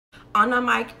On the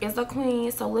mic is a queen,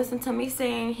 so listen to me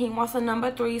sing. He wants a number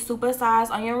 3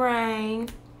 supersize on your ring.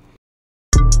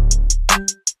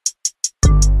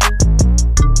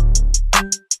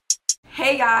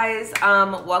 Hey guys,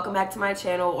 welcome back to my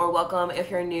channel, or welcome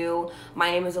if you're new. My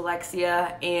name is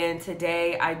Alexia, and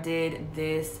today I did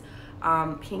this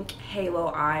pink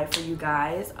halo eye for you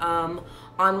guys.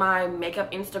 On my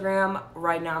makeup Instagram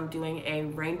right now I'm doing a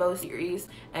rainbow series,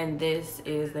 and this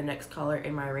is the next color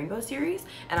in my rainbow series,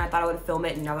 and I thought I would film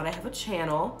it now that I have a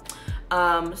channel.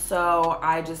 So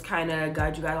I just kind of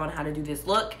guide you guys on how to do this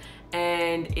look,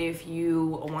 and if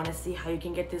you want to see how you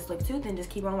can get this look too, then just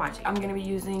keep on watching. I'm going to be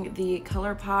using the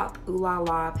ColourPop Ooh La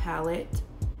La palette.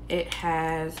 It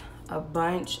has a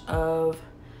bunch of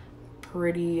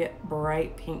pretty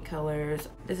bright pink colors.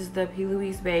 This is the P.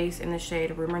 Louise base in the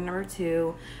shade Rumor Number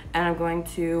 2, and I'm going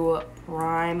to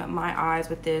prime my eyes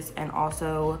with this and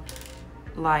also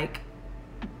like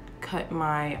cut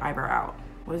my eyebrow out.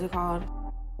 What is it called?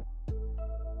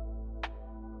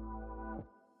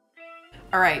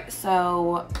 All right,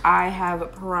 so I have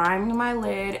primed my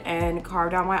lid and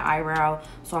carved out my eyebrow,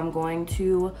 so I'm going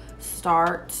to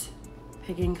start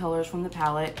picking colors from the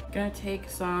palette. I'm gonna take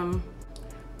some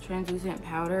translucent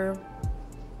powder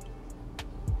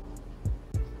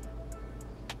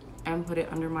and put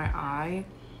it under my eye,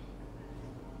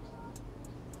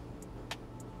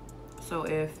 so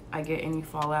if I get any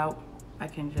fallout I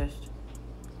can just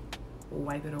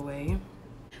wipe it away.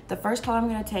 The first color I'm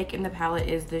going to take in the palette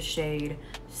is the shade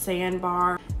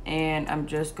Sandbar, and I'm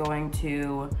just going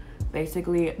to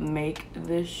basically make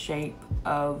the shape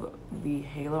of the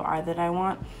halo eye that I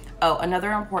want. Oh,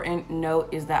 another important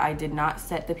note is that I did not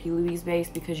set the P. Louise base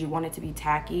because you want it to be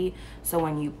tacky, so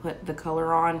when you put the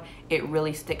color on, it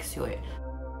really sticks to it.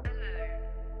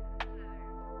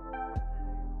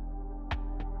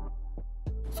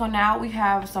 So now we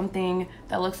have something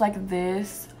that looks like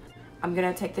this. I'm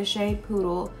gonna take the shade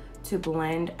Poodle to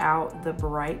blend out the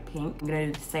bright pink. I'm gonna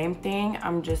do the same thing.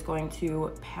 I'm just going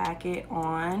to pack it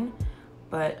on,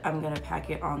 but I'm gonna pack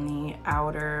it on the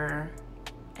outer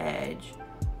edge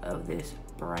of this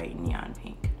bright neon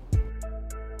pink.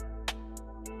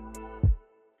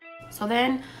 So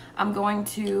then I'm going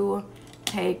to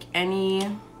take any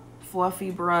fluffy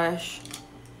brush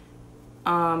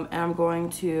and I'm going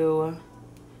to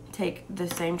take the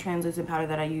same translucent powder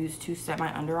that I used to set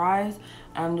my under eyes.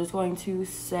 I'm just going to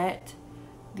set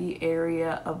the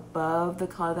area above the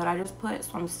color that I just put.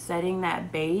 So I'm setting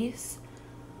that base,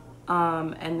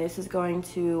 and this is going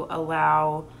to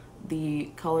allow the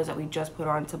colors that we just put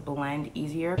on to blend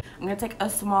easier. I'm gonna take a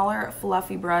smaller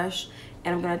fluffy brush,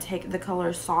 and I'm gonna take the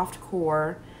color Soft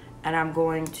Core, and I'm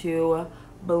going to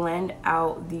blend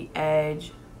out the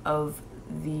edge of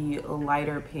the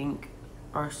lighter pink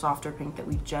or softer pink that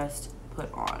we just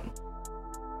put on.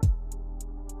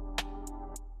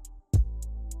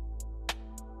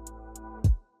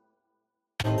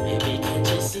 Baby, can't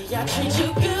you see I treat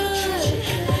you good?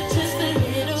 Just a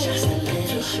little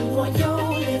tissue on your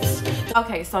lips.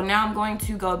 Okay, so now I'm going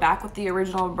to go back with the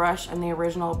original brush and the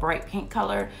original bright pink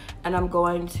color, and I'm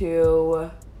going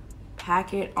to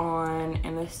pack it on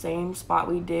in the same spot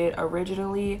we did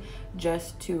originally,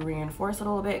 just to reinforce it a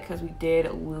little bit, because we did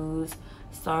lose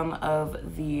some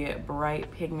of the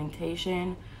bright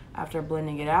pigmentation after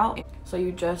blending it out. So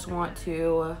you just want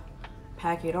to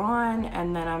pack it on,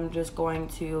 and then I'm just going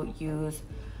to use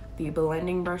the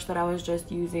blending brush that I was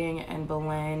just using and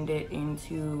blend it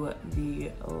into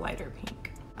the lighter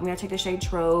pink. I'm gonna take the shade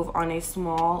Trove on a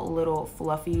small little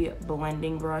fluffy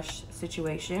blending brush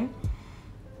situation,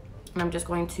 and I'm just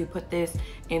going to put this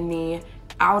in the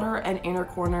outer and inner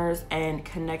corners and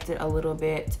connect it a little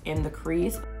bit in the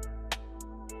crease.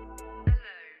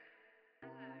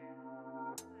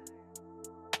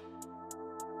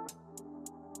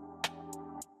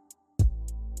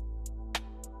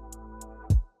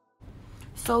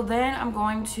 So then I'm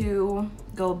going to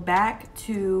go back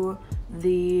to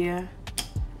the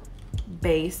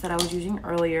base that I was using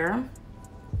earlier,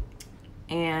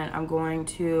 and I'm going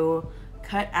to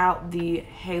cut out the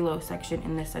halo section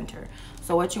in the center.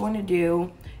 So what you want to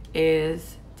do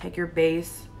is take your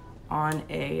base on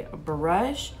a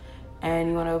brush, and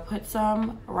you want to put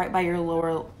some right by your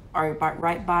lower, or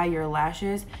right by your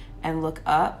lashes, and look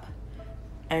up,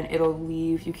 and it'll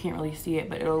leave, you can't really see it,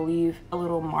 but it'll leave a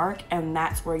little mark, and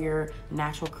that's where your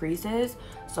natural crease is.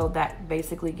 So that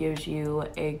basically gives you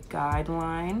a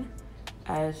guideline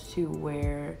as to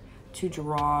where to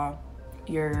draw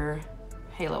your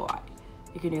halo eye.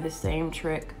 You can do the same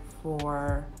trick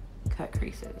for cut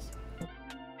creases.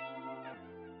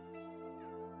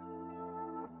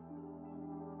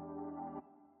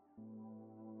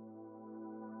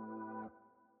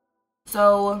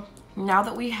 So now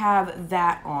that we have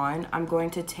that on, I'm going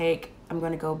to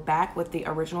go back with the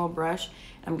original brush.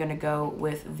 I'm gonna go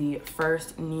with the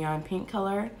first neon pink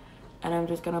color, and I'm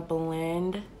just gonna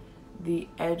blend the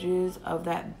edges of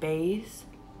that base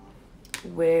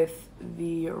with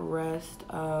the rest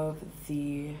of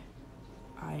the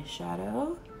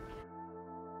eyeshadow.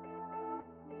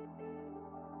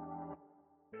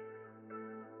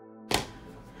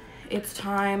 It's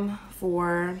time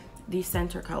for the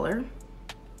center color.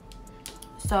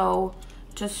 So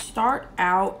to start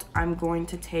out, I'm going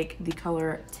to take the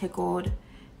color Tickled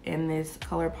in this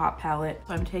ColourPop palette.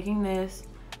 So I'm taking this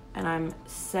and I'm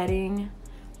setting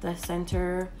the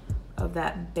center of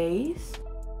that base.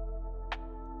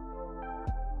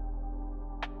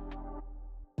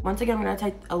 Once again, I'm gonna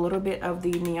take a little bit of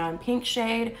the neon pink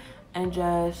shade and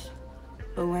just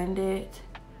blend it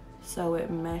so it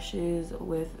meshes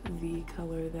with the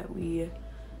color that we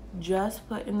just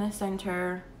put in the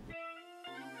center.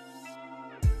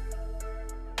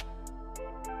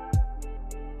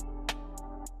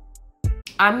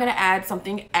 I'm gonna add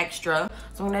something extra.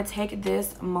 So I'm gonna take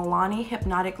this Milani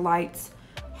Hypnotic Lights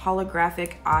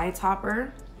holographic eye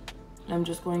topper. And I'm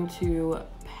just going to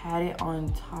pat it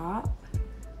on top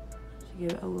to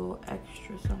give it a little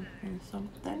extra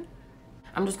something.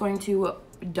 I'm just going to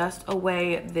dust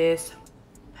away this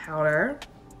powder,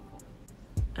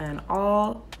 and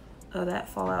all of that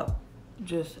fallout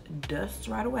just dusts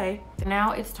right away.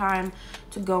 Now it's time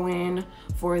to go in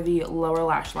for the lower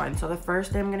lash line. So the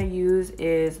first thing I'm gonna use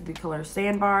is the color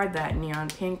Sandbar, that neon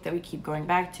pink that we keep going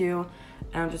back to.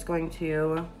 And I'm just going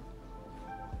to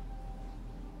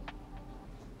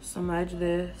smudge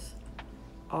this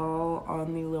all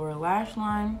on the lower lash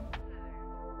line.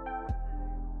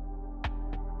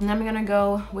 And then I'm gonna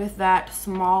go with that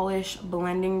smallish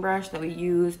blending brush that we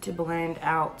used to blend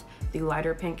out the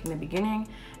lighter pink in the beginning.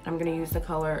 I'm gonna use the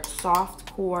color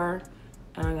Soft Core,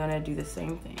 and I'm gonna do the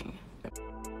same thing.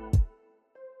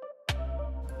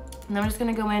 And I'm just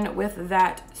gonna go in with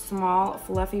that small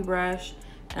fluffy brush,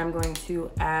 and I'm going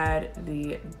to add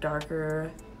the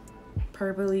darker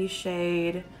purpley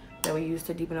shade that we used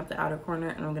to deepen up the outer corner,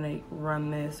 and I'm gonna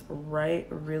run this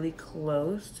really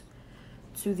close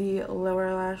to the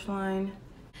lower lash line.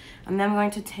 And then I'm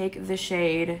going to take the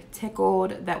shade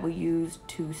Tickled that we used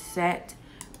to set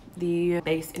the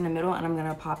base in the middle, and I'm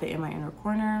gonna pop it in my inner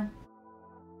corner.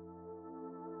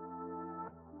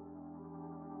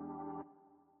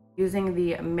 Using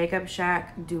the Makeup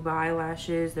Shack Dubai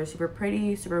lashes. They're super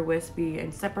pretty, super wispy,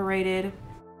 and separated.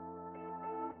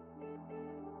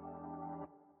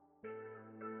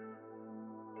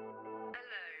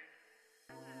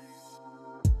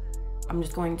 I'm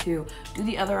just going to do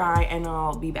the other eye and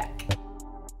I'll be back.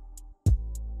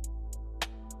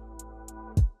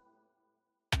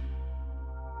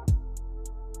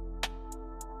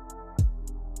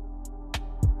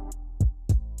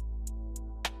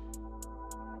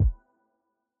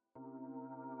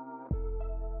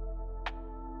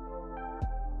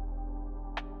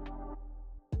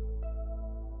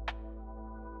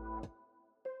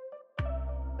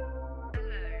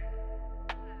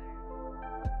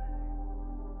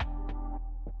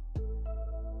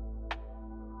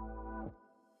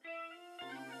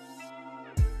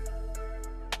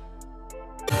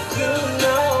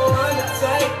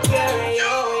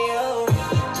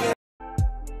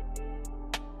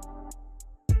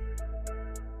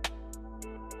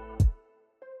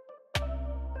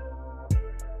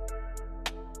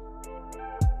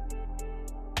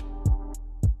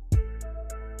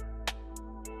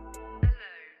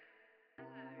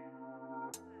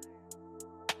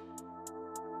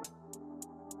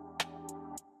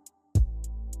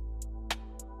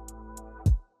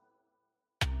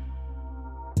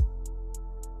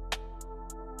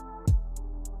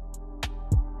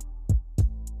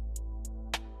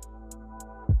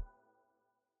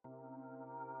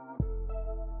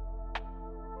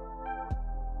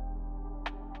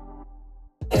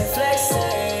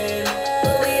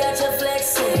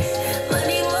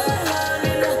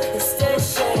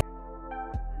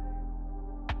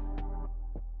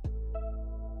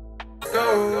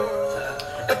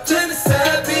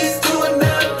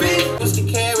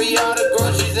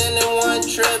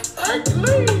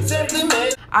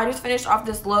 I just finished off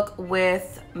this look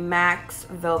with MAC's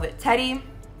Velvet Teddy.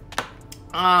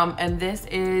 And this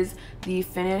is the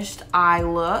finished eye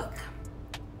look.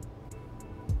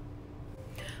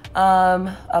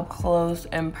 Up close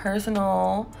and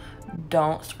personal.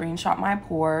 Don't screenshot my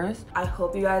pores. I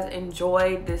hope you guys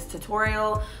enjoyed this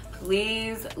tutorial.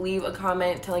 please leave a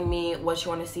comment telling me what you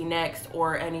want to see next,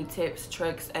 or any tips,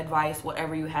 tricks, advice,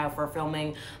 whatever you have for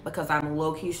filming, because I'm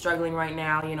low-key struggling right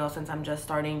now, you know, since I'm just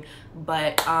starting.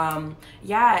 But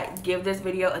yeah, give this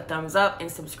video a thumbs up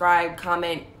and subscribe,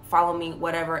 comment, follow me,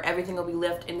 whatever. Everything will be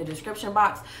left in the description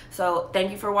box. So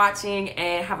thank you for watching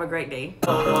and have a great day.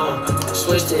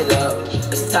 Switched it up,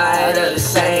 it's tired of the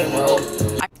same old.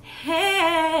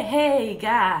 Hey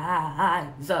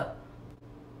guys,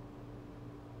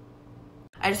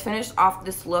 I just finished off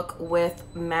this look with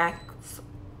MAC